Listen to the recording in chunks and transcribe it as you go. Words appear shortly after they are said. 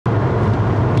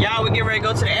ready to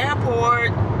go to the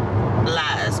airport.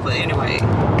 Lies, but anyway.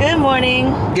 Good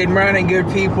morning. Good morning,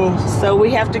 good people. So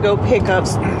we have to go pick up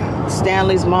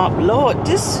Stanley's mom. Lord,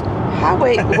 this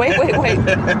highway. Wait.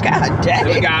 God dang.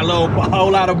 We got a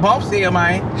whole lot of bumps here,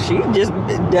 man. She just,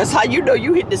 that's how you know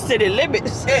you hit the city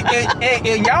limits.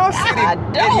 In y'all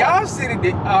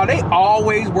city, are they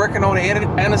always working on the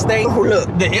interstate? Oh, look.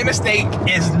 The interstate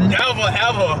is never,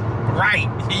 ever right.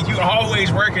 You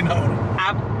always working on it.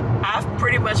 I've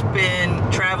pretty much been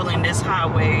traveling this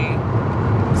highway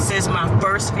since my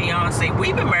first fiance.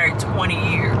 We've been married 20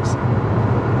 years.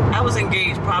 I was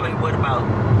engaged probably, about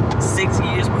 6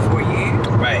 years before you?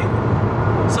 Right.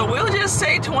 So we'll just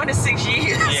say 26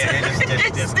 years. Yeah,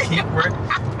 just keep working.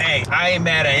 Hey, I ain't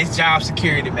mad at it. It's job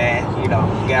security, man. You know,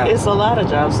 you gotta... It's a lot of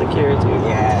job security.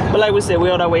 Yeah. But like we said,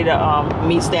 we're on our way to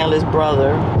meet Stanley's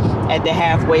brother at the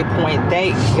halfway point.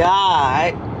 Thank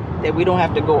God that we don't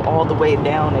have to go all the way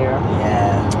down there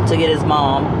to get his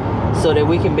mom, so that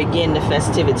we can begin the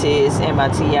festivities in my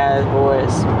T.I.'s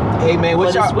voice. Hey man,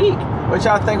 what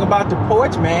y'all think about the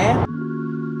porch, man?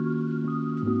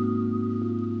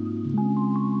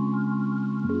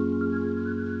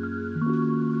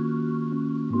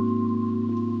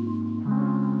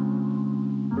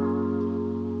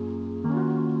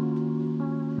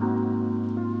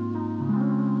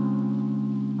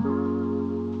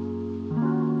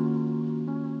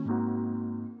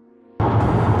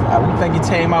 We think it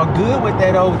came out good with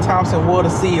that old Thompson water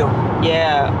seal.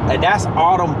 Yeah. And that's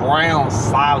autumn brown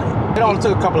solid. It only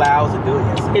took a couple of hours to do it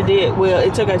yesterday. It did. Well,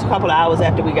 it took us a couple of hours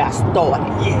after we got started.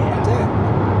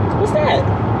 Yeah. What's that?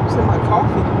 It's in my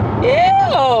coffee.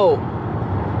 Ew.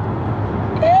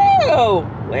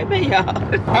 Wait a minute, y'all.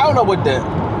 I don't know what the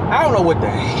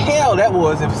hell that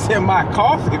was if it's in my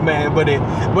coffee, man. But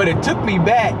it took me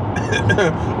back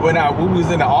when we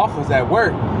was in the office at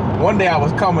work. One day I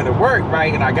was coming to work,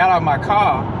 right, and I got out of my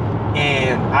car,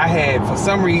 and I had, for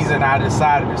some reason, I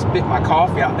decided to spit my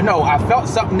coffee out. No, I felt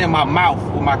something in my mouth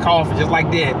with my coffee, just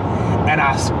like that, and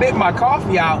I spit my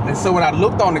coffee out. And so when I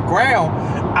looked on the ground,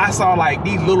 I saw like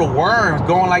these little worms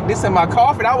going like this in my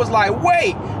coffee, and I was like,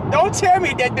 wait, don't tell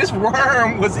me that this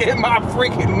worm was in my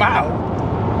freaking mouth.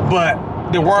 But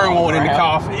the worm wasn't in the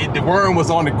coffee. The worm was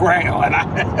on the ground.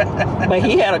 And but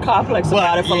he had a complex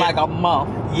about it for like a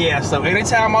month. Yeah, so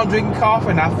anytime I'm drinking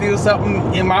coffee and I feel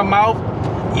something in my mouth,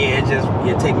 it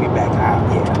take me back out.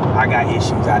 I got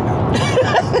issues, I know.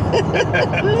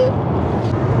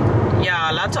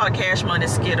 Y'all, I talk Cash Money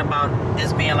Skid about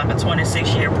this being like a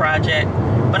 26-year project,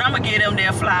 but I'm gonna give them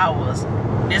their flowers.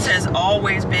 This has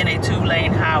always been a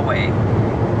 2-lane highway.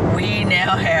 We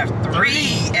now have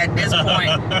 3 at this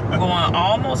point, going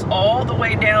almost all the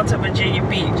way down to Virginia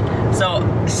Beach. So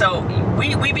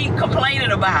we be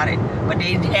complaining about it, but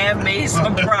they have made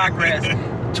some progress.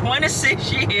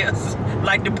 26 years,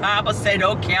 like the Bible said,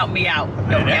 don't count me out.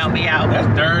 Don't count me out. That's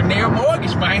darn near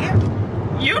mortgage, man.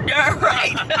 You darn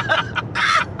right.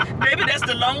 Maybe that's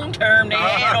the long term they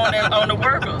had on the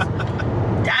workers.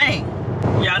 Dang.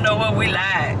 Y'all know what? We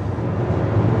lied.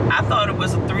 I thought it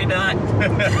was a 3-done.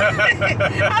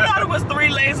 I thought it was 3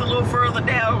 lanes a little further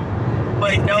down,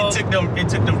 but no. It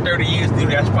took them 30 years to do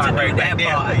that spot right there.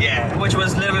 Yeah. Which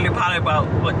was literally probably about,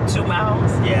 what, 2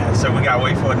 miles? Yeah, so we gotta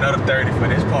wait for another 30 for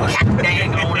this part.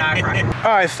 Dang on our right.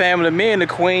 All right, family, me and the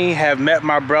Queen have met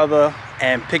my brother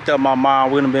and picked up my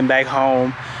mom. We've been back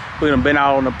home. We've been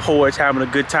out on the porch having a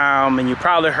good time, and you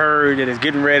probably heard that it's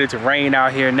getting ready to rain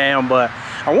out here now, but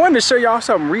I wanted to show y'all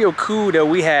something real cool that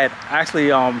we had actually,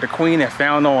 the Queen had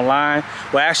found online.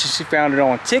 Well, actually she found it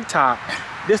on TikTok.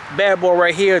 This bad boy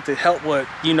right here to help with,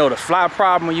 you know, the fly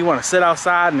problem when you want to sit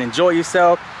outside and enjoy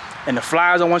yourself. And the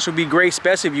flies don't want you to be great,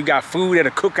 especially if you got food at a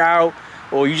cookout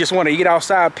or you just want to eat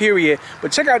outside, period.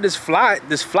 But check out this fly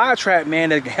trap, man,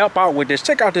 that can help out with this.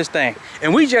 Check out this thing.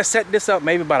 And we just set this up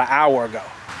maybe about an hour ago.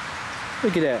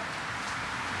 Look at that.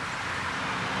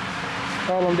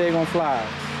 All them daggone flies.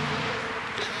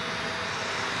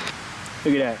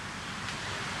 Look at that.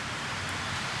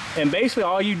 And basically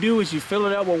all you do is you fill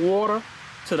it up with water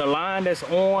to the line that's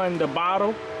on the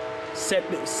bottle, set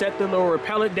the little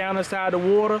repellent down inside the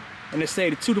water, and they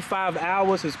say the 2 to 5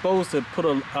 hours is supposed to put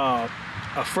a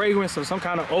fragrance or some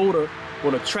kind of odor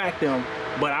will attract them.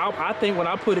 But I think when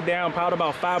I put it down, probably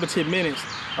about 5 or 10 minutes,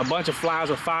 a bunch of flies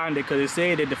will find it, because it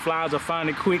said that the flies will find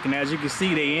it quick, and as you can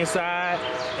see, they inside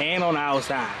and on the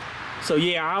outside. So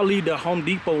yeah, I'll leave the Home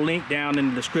Depot link down in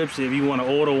the description if you want to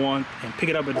order one and pick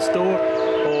it up at the store,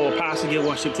 or possibly get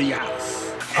one shipped to your house.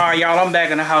 All right, y'all, I'm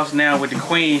back in the house now with the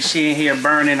Queen. She in here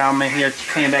burning. I'm in here,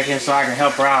 came back here so I can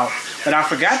help her out. But I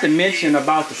forgot to mention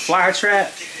about the fly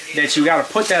trap. that you gotta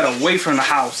put that away from the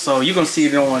house. So you're gonna see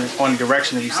it on the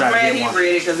direction if you decide to get one. I'm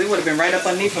ready because it would have been right up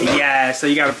underneath me. Yeah, so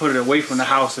you gotta put it away from the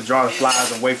house to draw the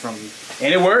flies away from you.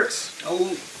 And it works.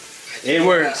 Oh. It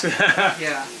works.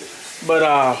 Yeah.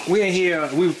 But we in here,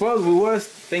 we was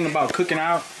thinking about cooking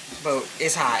out. But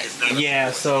it's hot.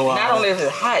 Yeah, so not only is it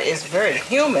hot, it's very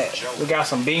humid. We got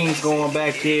some beans going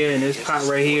back here in this pot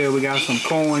right here. We got some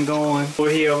corn going. Over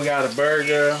here we got a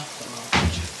burger.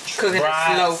 Cooking it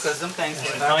slow because them things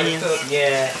are onions.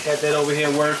 Yeah, got that over here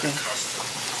working.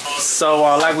 So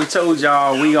like we told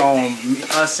y'all,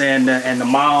 us and the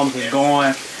moms is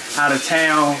going out of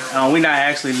town. We're not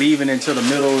actually leaving until the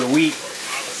middle of the week.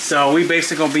 So we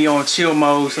basically gonna be on chill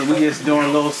mode. So we just doing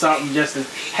a little something just to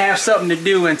have something to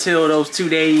do until those 2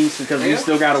 days because we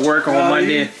still gotta work on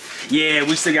Monday. Yeah,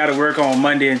 we still gotta work on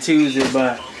Monday and Tuesday,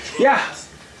 but yeah.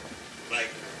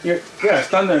 Yeah, it's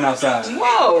thundering outside.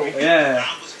 Whoa. Yeah.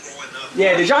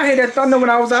 Yeah, did y'all hear that thunder when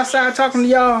I was outside talking to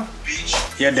y'all?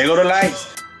 Yeah, there go the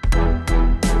lights.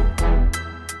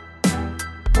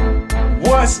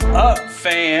 What's up,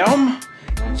 fam?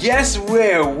 Guess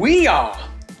where we are?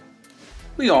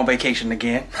 We on vacation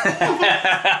again.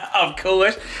 Of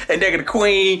course. And they're the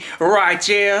queen right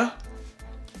here.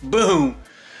 Boom.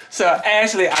 So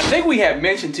actually, I think we had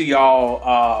mentioned to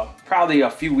y'all probably a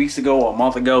few weeks ago or a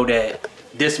month ago that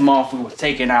this month we were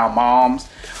taking our moms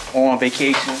on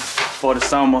vacation for the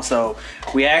summer. So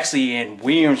we actually in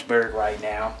Williamsburg right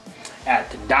now at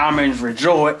the Diamond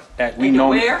Resort that we know.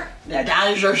 Where? The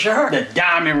Diamond Resort. The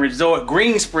Diamond Resort,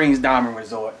 Green Springs Diamond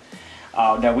Resort.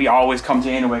 That we always come to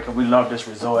anyway because we love this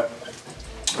resort.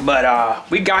 But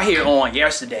we got here on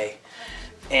yesterday.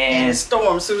 And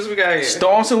storm as soon as we got here.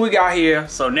 Storm as soon as we got here.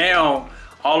 So now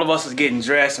all of us is getting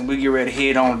dressed and we get ready to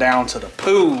head on down to the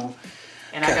pool.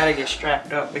 And I gotta get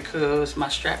strapped up because my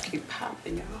strap keep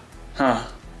popping, y'all. Huh.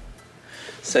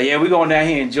 So yeah, we're going down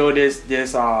here and enjoy this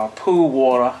pool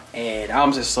water. And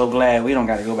I'm just so glad we don't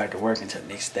gotta go back to work until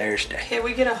next Thursday. Can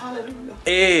we get a hallelujah?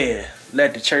 Yeah.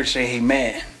 Let the church say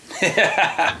amen.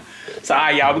 So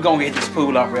alright, y'all, we're gonna get this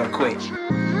pool up real quick.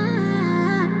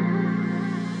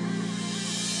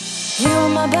 You were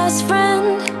my best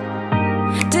friend.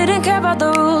 Didn't care about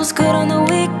the rules, good on the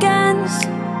weekends.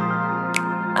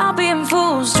 I'll be in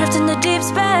fools, drifting to deep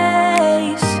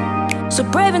space. So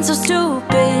brave and so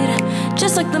stupid,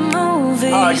 just like the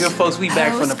movies. Alright, good folks, we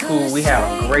back from the pool. We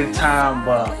have a great time,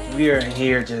 but we are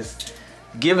here just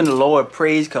giving the Lord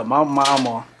praise because my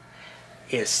mama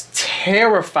is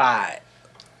terrified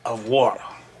of water.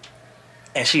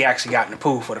 And she actually got in the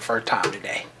pool for the first time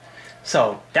today.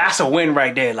 So that's a win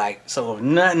right there. Like, so if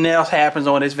nothing else happens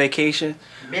on this vacation,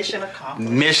 mission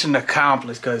accomplished. Mission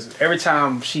accomplished, because every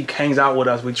time she hangs out with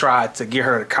us, we try to get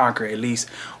her to conquer at least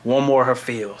one more of her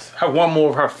fears,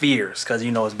 because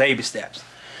you know it's baby steps.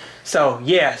 So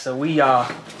yeah, so we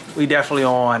definitely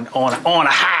on a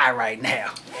high right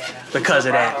now because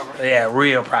of that. Yeah,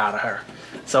 real proud of her.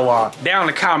 So down in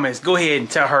the comments, go ahead and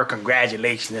tell her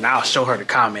congratulations, and I'll show her the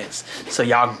comments so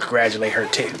y'all can congratulate her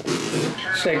too.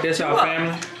 Check this out,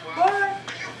 family.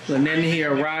 So then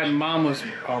here riding mama's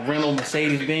rental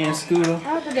Mercedes-Benz scooter.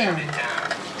 How's it doing?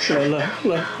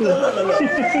 Look.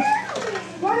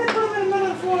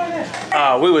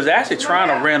 We was actually trying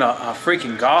to rent a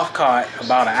freaking golf cart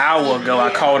about an hour ago. I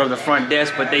called up the front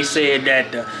desk, but they said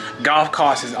that the golf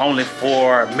cart is only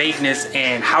for maintenance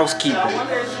and housekeeping.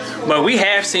 But we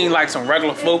have seen like some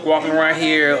regular folk walking around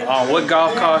here with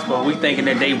golf carts, but we thinking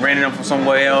that they rented them from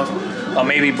somewhere else or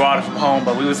maybe brought it from home.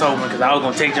 But we was hoping, because I was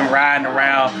gonna take them riding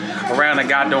around the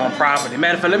goddamn property.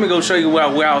 Matter of fact, let me go show you where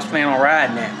I was planning on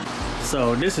riding at.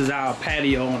 So this is our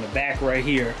patio on the back right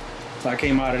here. So I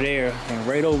came out of there, and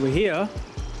right over here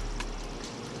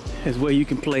is where you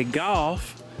can play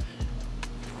golf.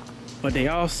 But they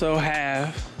also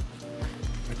have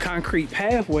a concrete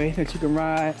pathway that you can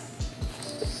ride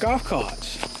golf carts.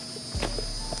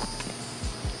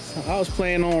 So I was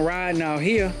planning on riding out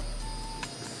here,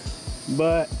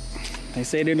 but they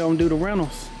say they don't do the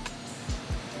rentals.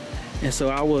 And so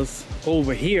I was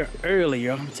over here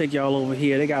earlier. I'm gonna take y'all over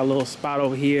here. They got a little spot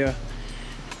over here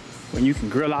when you can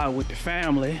grill out with the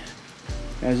family.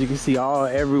 As you can see,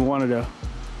 every one of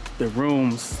the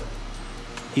rooms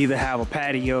either have a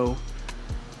patio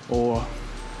or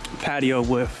a patio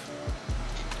with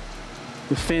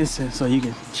the fencing so you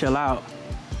can chill out.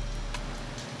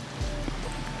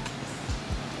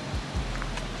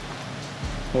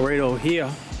 But right over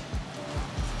here,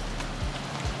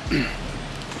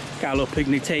 got a little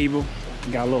picnic table,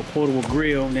 got a little portable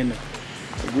grill, and then the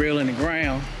grill in the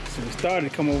ground. So we started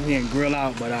to come over here and grill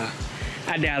out, but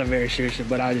I doubt it very seriously,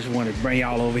 but I just wanted to bring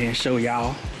y'all over here and show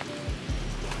y'all.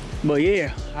 But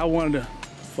yeah, I wanted to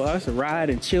for us to ride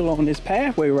and chill on this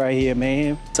pathway right here,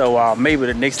 man. So maybe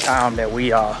the next time that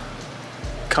we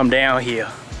come down here,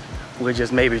 we'll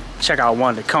just maybe check out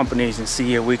one of the companies and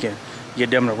see if we can get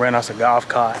them to rent us a golf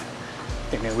cart,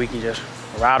 and then we can just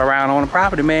ride around on the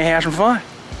property, man, have some fun.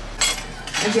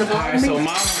 All right, so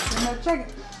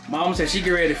Mama said she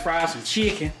get ready to fry some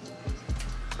chicken.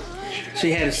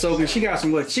 She had it soaking. She got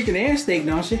some what, chicken and steak,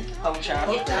 don't she? Pork chop.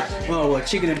 Oh, well,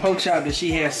 chicken and pork chop that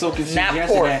she had soaking since Not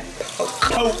yesterday.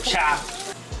 Pork chop.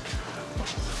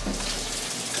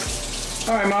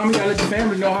 All right, Mom, you gotta let the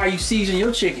family know how you season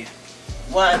your chicken.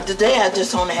 Well, today I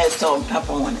just only had salt and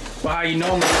pepper on it. Well, how you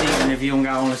normally season if you don't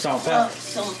got only salt and pepper?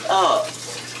 Some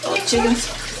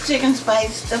chicken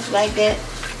spice, stuff like that.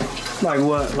 Like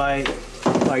what? Like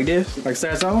this? Like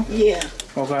sazon? Yeah.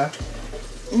 Okay.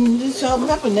 And just salt and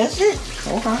pepper, and that's it.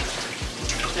 Okay.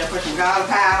 Just put some garlic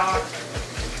powder on.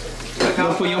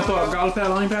 You don't put garlic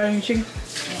powder on your chicken?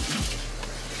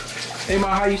 Hey, Ma,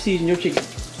 how you season your chicken?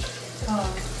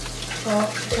 Salt,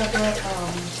 pepper, and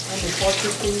the pork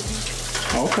seasoning.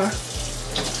 Okay.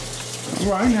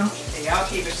 All right now. Hey, y'all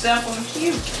keep it simple and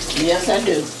cute. Yes, I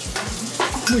do.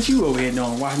 What you over here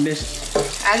doing? Washing dishes?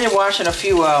 I just washing a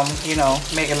few of them, you know,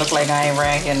 make it look like I ain't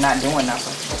around here not doing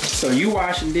nothing. So you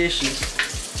washing dishes,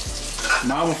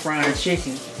 Mama frying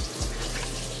chicken,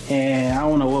 and I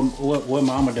don't know what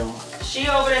Mama doing. She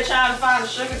over there trying to find a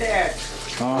sugar daddy.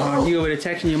 You over there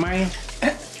texting your man?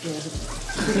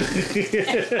 Trying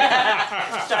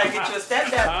to get you a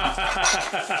stepdad.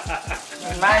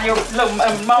 Mind your, look,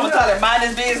 Mama told her, mind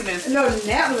his business. No,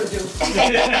 now will do.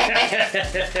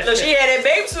 Look, she had that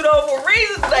baby suit on for a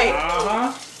reason today.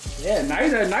 Yeah,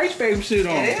 nice baby suit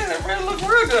on. It is, it really look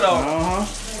real good on. I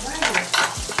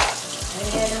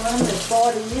had it on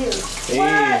for 40 years. Yeah.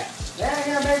 What? That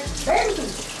ain't a baby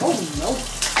suit. Oh, no.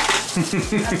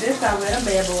 Not this time with them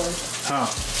bad boys.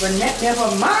 But never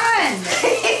mind.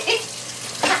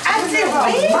 I never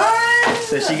mind.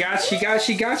 So she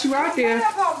got you out there.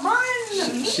 Never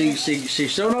mind. She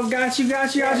sure enough got you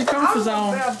out your comfort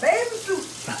zone. A baby suit.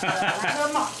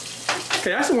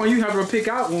 Okay, that's the one you helped her pick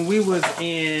out when we was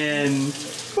in,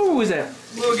 who was that?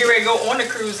 We were getting ready to go on the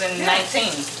cruise in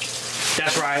 19.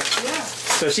 That's right. Yeah.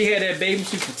 So she had that baby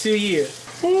suit for 2 years.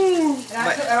 And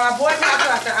my boy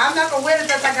I said, I'm not going to wear it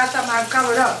unless I got something I've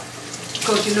covered up.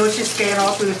 Because you know she's scared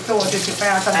all through the store until she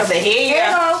found something. I said, here you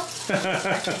go.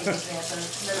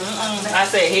 I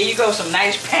said, here you go, some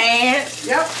nice pants.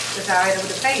 Yep, that's how I ended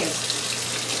with the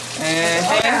pants.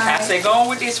 I said, go on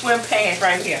with these swim pants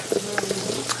right here.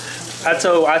 I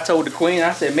told the queen,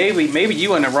 I said, maybe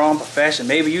you in the wrong profession.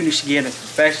 Maybe you should get in a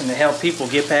profession to help people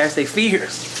get past their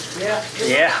fears. Yeah.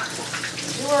 Yeah.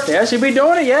 Yeah, she be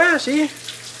doing it. Yeah, she.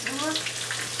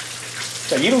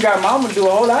 So you done got Mama to do a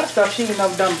whole lot of stuff she ain't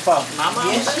never done before. Mama,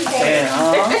 yes, she can.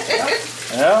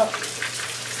 Yeah.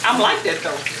 I'm like that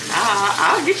though.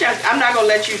 I'll get you. I'm not gonna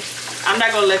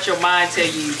let your mind tell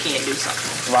you can't do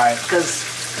something. Right. Because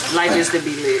life is to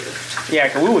be lived. Yeah,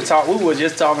 cause we were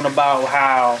just talking about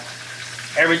how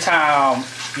every time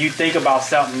you think about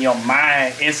something, your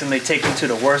mind instantly takes you to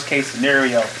the worst case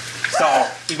scenario. So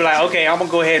you be like, okay, I'm gonna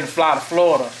go ahead and fly to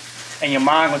Florida, and your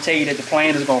mind gonna tell you that the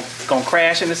plane is gonna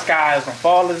crash in the sky, it's gonna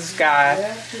fall in the sky,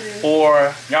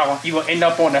 or you gonna end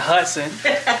up on the Hudson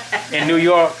in New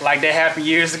York like that happened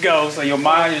years ago. So your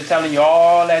mind is telling you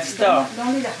all that stuff.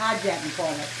 Don't need a hijacking for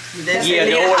it.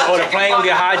 Yeah, or the plane will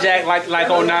get hijacked like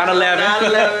on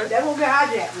 9/11. That won't get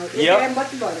hijacked. Yep.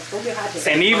 Go get hijacked.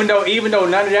 And even though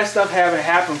none of that stuff haven't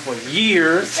happened for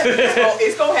years,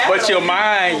 it's gonna happen. but your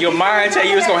mind tell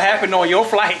you it's gonna happen on your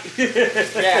flight.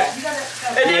 Yeah.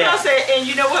 And then I said, and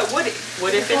you know what? What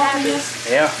if it happens?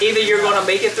 Yeah. Either you're gonna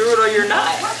make it through it or you're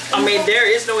not. I mean, there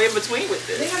is no in between with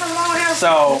this.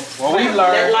 So what we learned,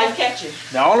 let life catch you.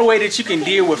 the only way that you can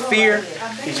deal with fear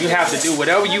is you have to do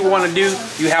whatever you want to do.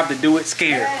 You have to do it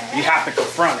scared. You have to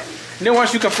confront it. And then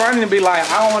once you confront it and be like,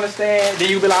 I don't understand, then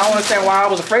you be like, I don't understand why I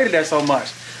was afraid of that so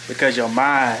much. Because your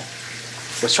mind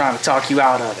was trying to talk you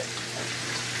out of it.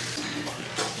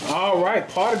 All right,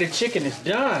 part of the chicken is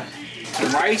done. The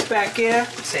rice back here.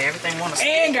 Say everything want to.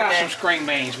 And got some string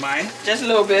beans, man. Just a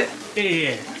little bit.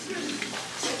 Yeah.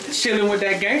 Chilling with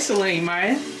that gangster lean,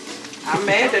 man. I'm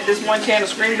mad that this one can of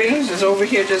string beans is over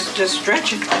here just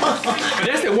stretching. But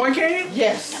that's the one can?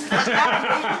 Yes. I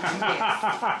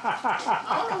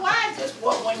don't know why I just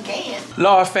bought one can.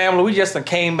 Lord family, we just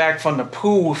came back from the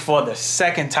pool for the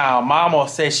second time. Mama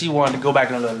said she wanted to go back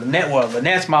to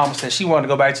Lynette's mama said she wanted to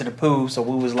go back to the pool, so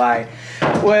we was like,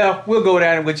 well, we'll go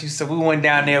down with you. So we went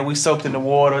down there, we soaked in the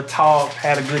water, talked,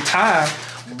 had a good time.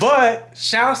 But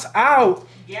shouts out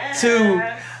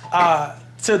to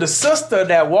to the sister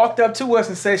that walked up to us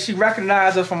and said she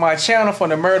recognized us from our channel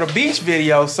from the Myrtle Beach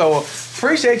video. So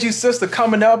appreciate you, sister,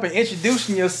 coming up and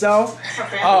introducing yourself. Her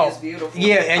family is beautiful.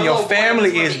 Yeah, and your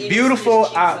family is beautiful.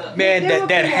 Man,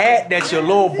 that hat that your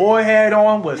little boy had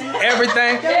on was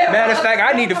everything. Matter of fact,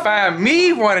 I need to find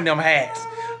me one of them hats.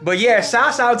 But yeah,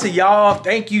 shouts out to y'all.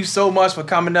 Thank you so much for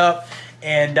coming up.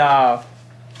 And I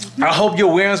hope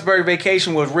your Williamsburg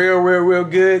vacation was real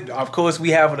good. Of course, we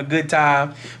having a good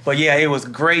time. But yeah, it was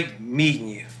great meeting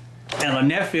you. And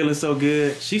Lynette feeling so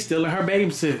good. She's still in her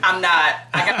bathing suit. I'm not.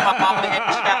 I got my mama in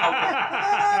the shower.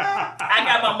 I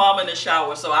got my mama in the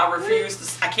shower, so I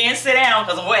refuse to. I can't sit down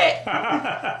because I'm wet.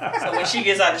 So when she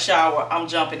gets out the shower, I'm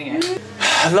jumping in.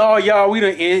 Lord, y'all, we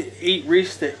done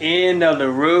reached the end of the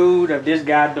road of this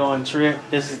goddamn trip.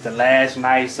 This is the last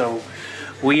night, so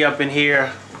we up in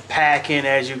here packing,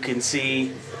 as you can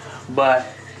see. But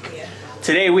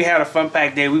today we had a fun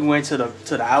pack day. We went to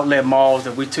the outlet malls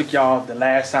that we took y'all the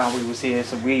last time we was here.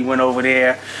 So we went over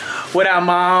there with our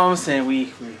moms and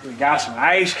we got some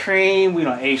ice cream. We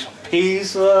done ate some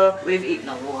pizza. We've eaten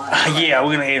a lot. Yeah,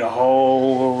 we're gonna eat a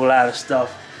whole lot of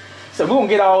stuff. So we're gonna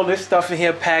get all this stuff in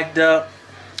here packed up,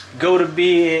 go to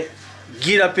bed,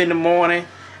 get up in the morning,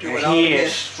 and head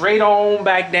straight on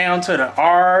back down to the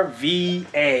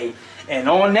RVA. And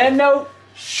on that note,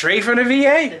 straight from the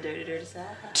VA, The dirty side.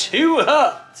 2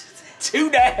 up, 2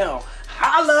 down.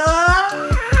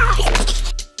 Holla!